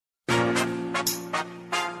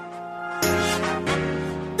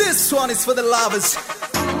This one is for the lovers.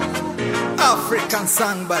 African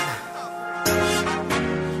songbird.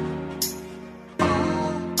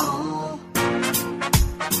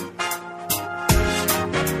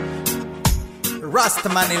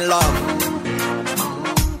 Rastaman in love.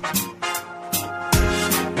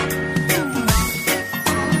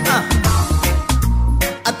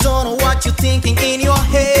 I don't know what you're thinking in your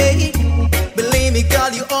head. Believe me,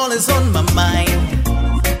 girl, you're always on my mind.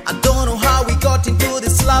 I don't know how we got into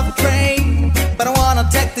this love train, but I wanna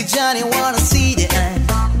take the journey, wanna see the end.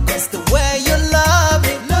 Cause the way you love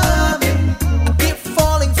me, I keep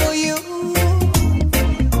falling for you.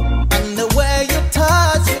 And the way you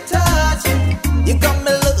touch me, you got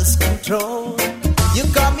me lose control. You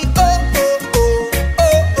got me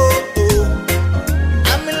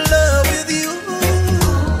I'm in love with you.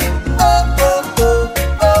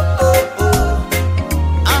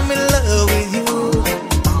 I'm in love with you.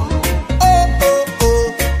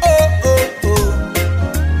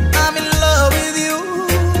 I'm in love with you.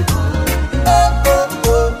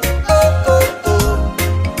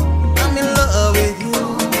 I'm in love with you.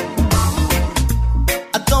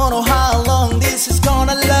 I don't know how long this is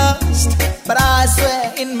gonna last, but I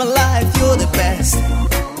swear in my life you're the best.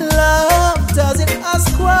 Love doesn't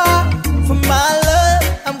ask why. For my love,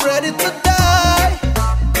 I'm ready to die.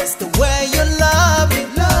 That's the way you love me,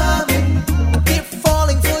 I keep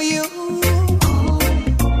falling for you.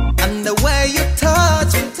 And the way you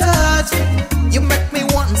touch me, you make me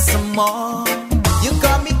want some more. You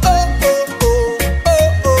got me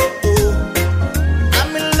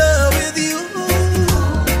I'm in love with you.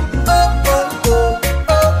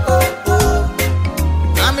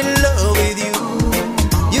 I'm in love with you.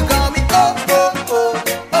 You got me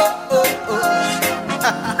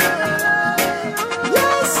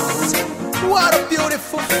Yes, what a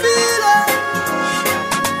beautiful feeling.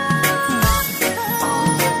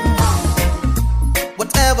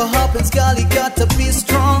 Whatever happens, girl, you gotta be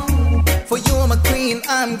strong. For you, my queen,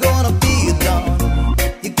 I'm gonna be your dawn.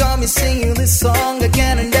 You got me singing this song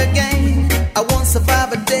again and again. I won't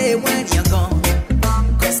survive a day when you're gone.